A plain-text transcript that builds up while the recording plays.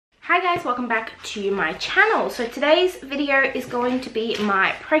Hi guys, welcome back to my channel. So today's video is going to be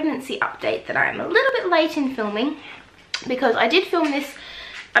my pregnancy update that I'm a little bit late in filming because I did film this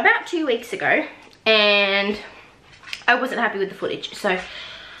about 2 weeks ago and I wasn't happy with the footage. So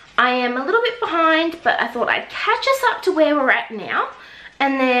I am a little bit behind, but I thought I'd catch us up to where we're at now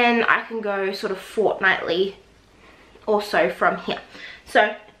and then I can go sort of fortnightly or so from here.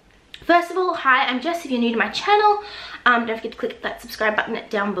 So first of all, hi, I'm Jess. If you're new to my channel, don't forget to click that subscribe button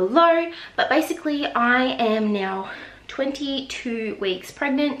down below. But basically, I am now 22 weeks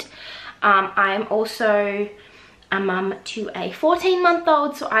pregnant. I am also a mum to a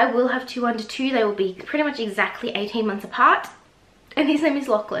 14-month-old, so I will have two under two. They will be pretty much exactly 18 months apart. And his name is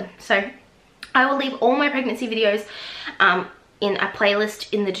Lachlan. So I will leave all my pregnancy videos in a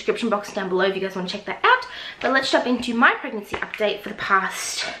playlist in the description box down below if you guys want to check that out. But let's jump into my pregnancy update for the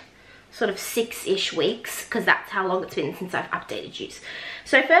past sort of 6-ish weeks, because that's how long it's been since I've updated you.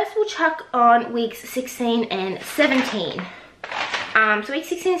 So first we'll chuck on weeks 16 and 17. So weeks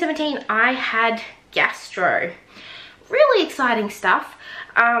 16 and 17, I had gastro. Really exciting stuff.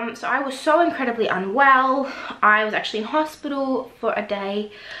 So I was so incredibly unwell. I was actually in hospital for a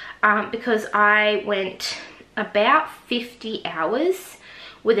day because I went about 50 hours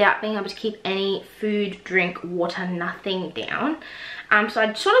without being able to keep any food, drink, water, nothing down. So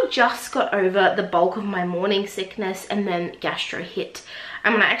I sort of just got over the bulk of my morning sickness and then gastro hit.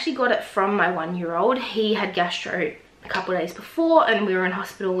 And I actually got it from my 1-year-old. He had gastro a couple of days before and we were in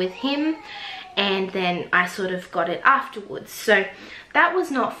hospital with him. And then I sort of got it afterwards. So that was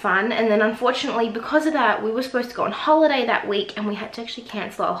not fun. And then unfortunately, because of that, we were supposed to go on holiday that week and we had to actually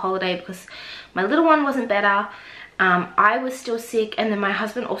cancel our holiday because my little one wasn't better. I was still sick, and then my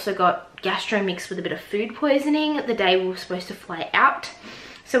husband also got gastro mixed with a bit of food poisoning the day we were supposed to fly out.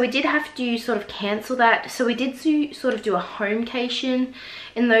 So we did have to sort of cancel that. So we did sort of do a homecation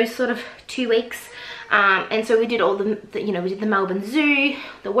in those sort of 2 weeks. And so we did all the you know, we did the Melbourne Zoo,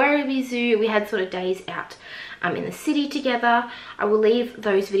 the Werribee Zoo. We had sort of days out in the city together. I will leave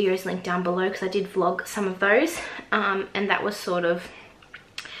those videos linked down below because I did vlog some of those. And that was sort of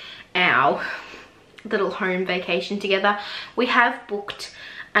our little home vacation together. We have booked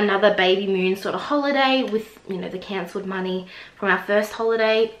another baby moon sort of holiday with, you know, the cancelled money from our first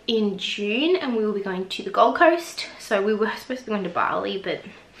holiday in June, and we will be going to the Gold Coast. So we were supposed to be going to Bali, but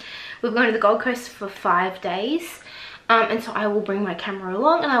we were going to the Gold Coast for 5 days. And so I will bring my camera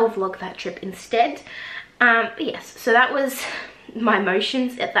along and I will vlog that trip instead. But yes, so that was my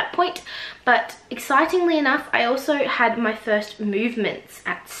emotions at that point. But excitingly enough, I also had my first movements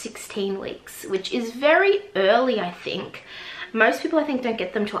at 16 weeks, which is very early, I think. Most people, I think, don't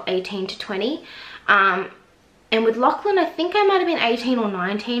get them till 18 to 20. And with Lachlan, I think I might have been 18 or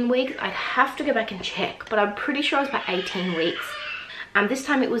 19 weeks. I'd have to go back and check, but I'm pretty sure it was about 18 weeks. This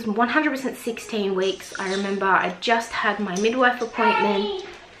time it was 100% 16 weeks. I remember I just had my midwife appointment.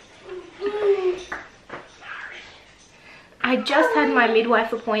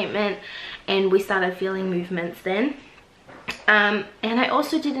 And we started feeling movements then. And I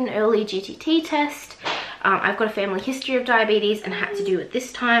also did an early GTT test. I've got a family history of diabetes and had to do it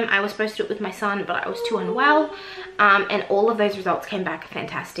this time. I was supposed to do it with my son, but I was too unwell. And all of those results came back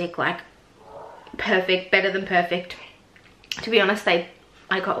fantastic, like perfect, better than perfect. To be honest, I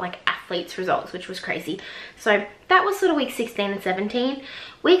got like athletes results, which was crazy. So that was sort of week 16 and 17.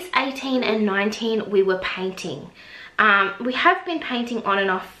 Weeks 18 and 19, we were painting. We have been painting on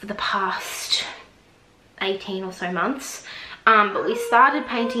and off for the past 18 or so months. But we started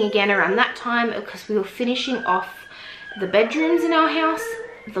painting again around that time because we were finishing off the bedrooms in our house,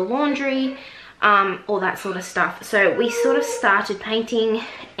 the laundry, all that sort of stuff. So we sort of started painting,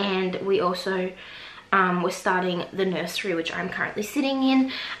 and we also we're starting the nursery, which I'm currently sitting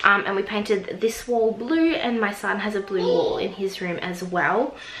in, and we painted this wall blue, and my son has a blue wall in his room as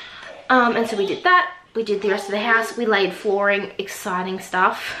well. And so we did that. We did the rest of the house. We laid flooring, exciting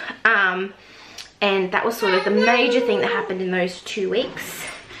stuff. And that was sort of the major thing that happened in those 2 weeks.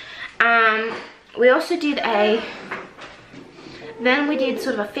 We also did then we did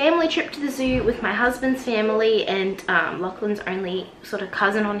sort of a family trip to the zoo with my husband's family and Lachlan's only sort of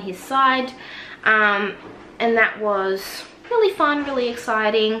cousin on his side. And that was really fun, really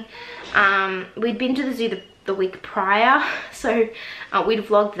exciting. We'd been to the zoo the week prior, so we'd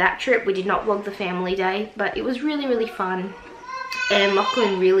vlogged that trip. We did not vlog the family day, but it was really, really fun. And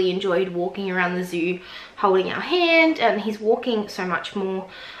Lachlan really enjoyed walking around the zoo holding our hand, and he's walking so much more.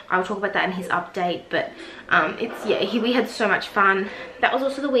 I'll talk about that in his update, but we had so much fun. That was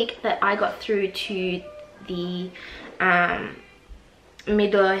also the week that I got through to the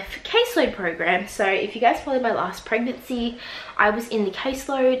midlife caseload program. So if you guys followed my last pregnancy, I was in the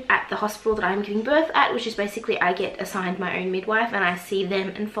caseload at the hospital that I'm giving birth at, which is basically I get assigned my own midwife and I see them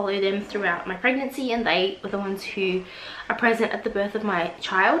and follow them throughout my pregnancy, and they were the ones who are present at the birth of my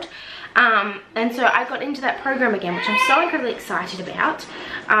child. And so I got into that program again, which I'm so incredibly excited about.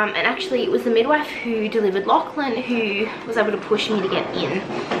 And actually it was the midwife who delivered Lachlan who was able to push me to get in.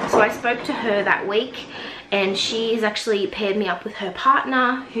 So I spoke to her that week, and she's actually paired me up with her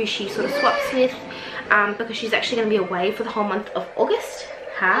partner who she sort of swaps with, because she's actually going to be away for the whole month of August.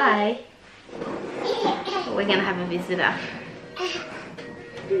 Hi. We're going to have a visitor.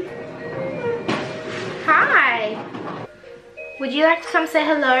 Hi. Would you like to come say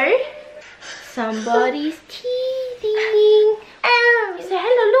hello? Somebody's teething. You say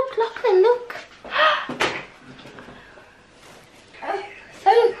hello. Look, Lachlan, look.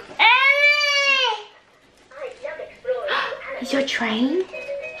 Is your train?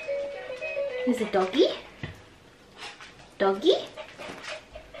 Is it doggy? Doggy?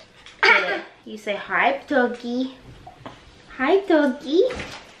 Yeah. You say hi, doggy. Hi, doggy.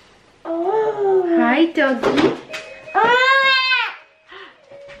 Oh. Hi, doggy.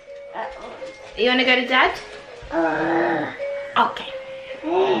 You want to go to Dad? Okay.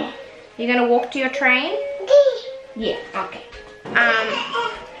 You're going to walk to your train? Yeah, okay.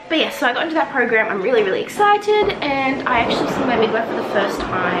 But yeah, so I got into that program. I'm really, really excited, and I actually see my midwife for the first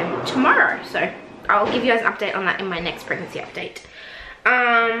time tomorrow. So I'll give you guys an update on that in my next pregnancy update.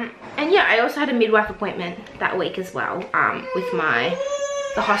 And yeah, I also had a midwife appointment that week as well, with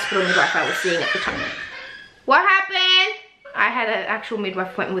the hospital midwife I was seeing at the time. What happened? I had an actual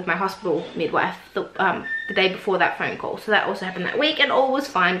midwife appointment with my hospital midwife the day before that phone call. So that also happened that week, and all was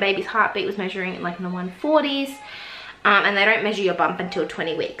fine. Baby's heartbeat was measuring in like in the 140s. And they don't measure your bump until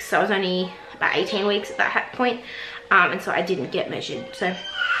 20 weeks. So I was only about 18 weeks at that point. And so I didn't get measured. So,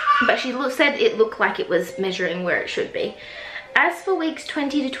 but she said it looked like it was measuring where it should be. As for weeks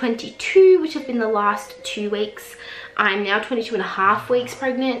 20 to 22, which have been the last 2 weeks, I'm now 22 and a half weeks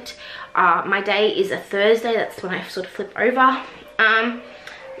pregnant. My day is a Thursday. That's when I sort of flip over.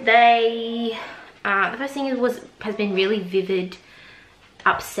 The first thing has been really vivid,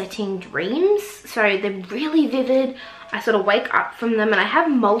 upsetting dreams. So they're really vivid. I sort of wake up from them, and I have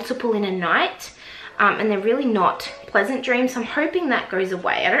multiple in a night, and they're really not pleasant dreams. So I'm hoping that goes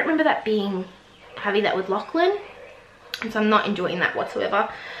away. I don't remember having that with Lachlan, and so I'm not enjoying that whatsoever.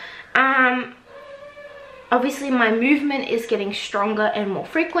 Obviously my movement is getting stronger and more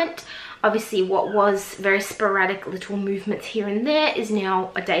frequent. Obviously what was very sporadic little movements here and there is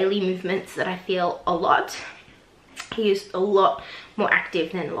now a daily movements that I feel a lot. He is a lot more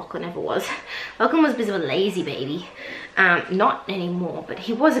active than Lachlan ever was. Lachlan was a bit of a lazy baby. Not anymore, but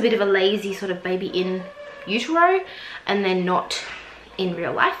he was a bit of a lazy sort of baby in utero, and then not in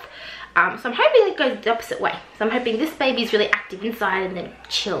real life. So I'm hoping it goes the opposite way. So I'm hoping this baby is really active inside and then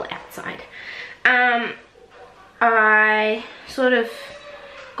chill outside. I sort of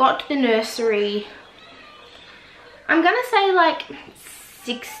got to the nursery, I'm gonna say like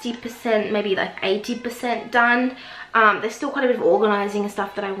 60%, maybe like 80% done. There's still quite a bit of organizing and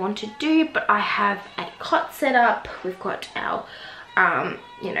stuff that I want to do, but I have a cot set up. We've got our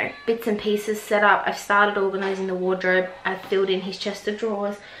you know, bits and pieces set up. I've started organizing the wardrobe. I've filled in his chest of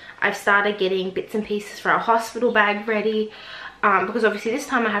drawers. I've started getting bits and pieces for our hospital bag ready, because obviously this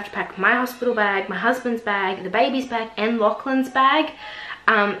time I have to pack my hospital bag, my husband's bag, the baby's bag, and Lachlan's bag,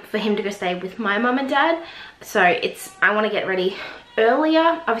 for him to go stay with my mum and dad. So I want to get ready earlier.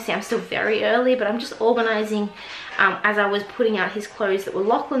 Obviously I'm still very early, but I'm just organizing as I was putting out his clothes that were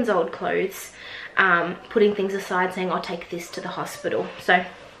Lachlan's old clothes, putting things aside, saying I'll take this to the hospital. So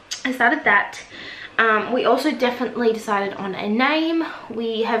I started that. We also definitely decided on a name.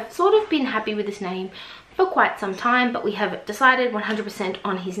 We have sort of been happy with this name for quite some time, but we have decided 100%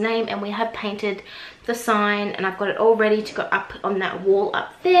 on his name, and we have painted the sign, and I've got it all ready to go up on that wall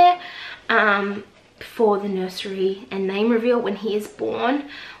up there for the nursery and name reveal when he is born.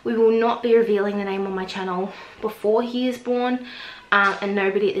 We will not be revealing the name on my channel before he is born, and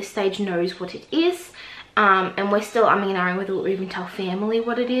nobody at this stage knows what it is. And we're still umming and ahhing whether we'll even tell family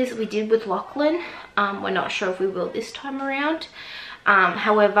what it is. We did with Lachlan. We're not sure if we will this time around.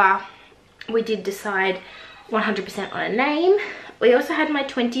 However, we did decide 100% on a name. We also had my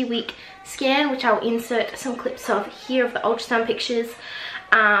 20-week scan, which I'll insert some clips of here of the ultrasound pictures.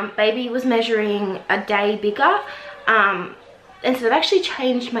 Baby was measuring a day bigger. And so they've actually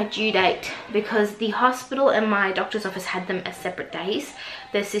changed my due date because the hospital and my doctor's office had them as separate days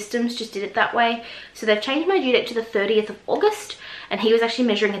their systems just did it that way. So they've changed my due date to the 30th of August, and he was actually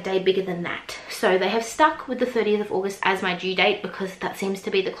measuring a day bigger than that. So they have stuck with the 30th of August as my due date because that seems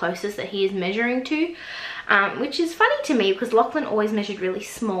to be the closest that he is measuring to, which is funny to me because Lachlan always measured really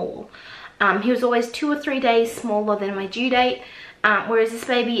small. He was always 2 or 3 days smaller than my due date, whereas this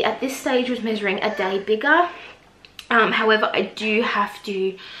baby at this stage was measuring a day bigger. However, I do have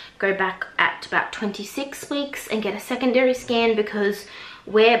to go back at about 26 weeks and get a secondary scan because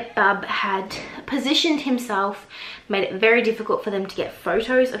where Bub had positioned himself made it very difficult for them to get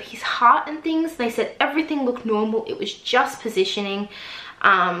photos of his heart and things. They said everything looked normal, it was just positioning.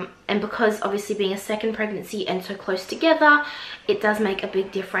 And because obviously being a second pregnancy and so close together, it does make a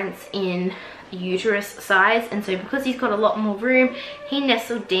big difference in uterus size. And so because he's got a lot more room, he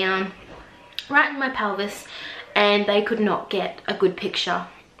nestled down right in my pelvis and they could not get a good picture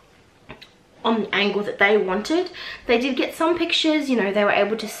on the angle that they wanted. They did get some pictures, you know, they were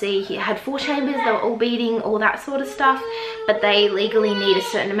able to see he had 4 chambers, they were all beating, all that sort of stuff, but they legally need a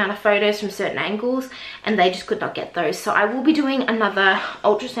certain amount of photos from certain angles and they just could not get those. So I will be doing another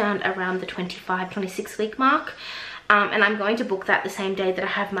ultrasound around the 25-26 week mark, and I'm going to book that the same day that I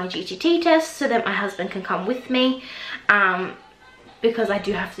have my GTT test so that my husband can come with me, because I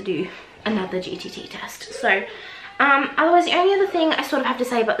do have to do another GTT test. So otherwise, the only other thing I sort of have to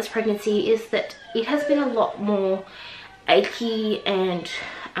say about this pregnancy is that it has been a lot more achy and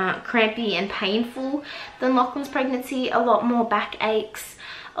crampy and painful than Lachlan's pregnancy. A lot more back aches,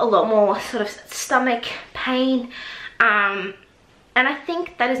 a lot more sort of stomach pain. And I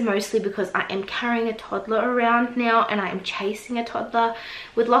think that is mostly because I am carrying a toddler around now and I am chasing a toddler.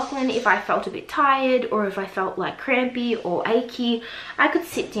 With Lachlan, if I felt a bit tired or if I felt like crampy or achy, I could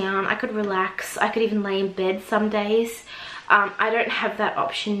sit down, I could relax, I could even lay in bed some days. I don't have that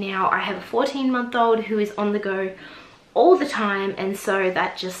option now. I have a 14-month-old who is on the go all the time, and so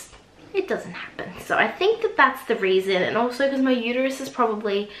that just, it doesn't happen. So I think that that's the reason, and also because my uterus is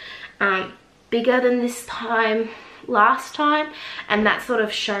probably bigger than this time last time, and that sort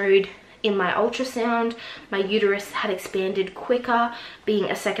of showed in my ultrasound. My uterus had expanded quicker being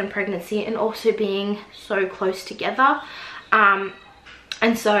a second pregnancy and also being so close together,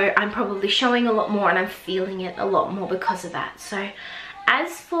 and so I'm probably showing a lot more and I'm feeling it a lot more because of that. So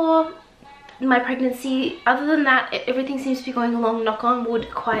as for my pregnancy, other than that, everything seems to be going along, knock on wood,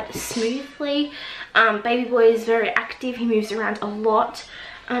 quite smoothly. Baby boy is very active, he moves around a lot.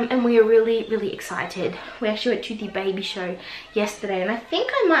 And we are really excited. We actually went to the baby show yesterday and I think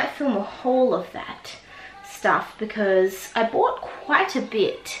I might film a haul of that stuff because I bought quite a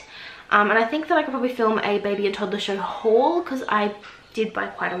bit. And I think that I could probably film a baby and toddler show haul because I did buy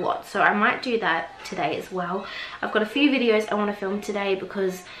quite a lot. So I might do that today as well. I've got a few videos I want to film today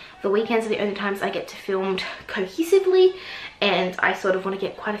because the weekends are the only times I get to film cohesively, and I sort of want to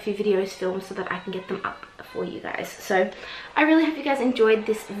get quite a few videos filmed so that I can get them up for you guys. So I really hope you guys enjoyed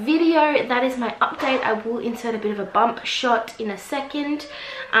this video. That is my update. I will insert a bit of a bump shot in a second,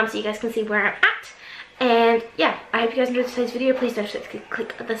 so you guys can see where I'm at. And yeah, I hope you guys enjoyed today's video. Please don't forget to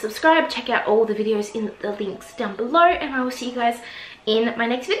click the subscribe, check out all the videos in the links down below, and I will see you guys in my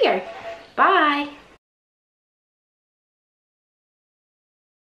next video. Bye.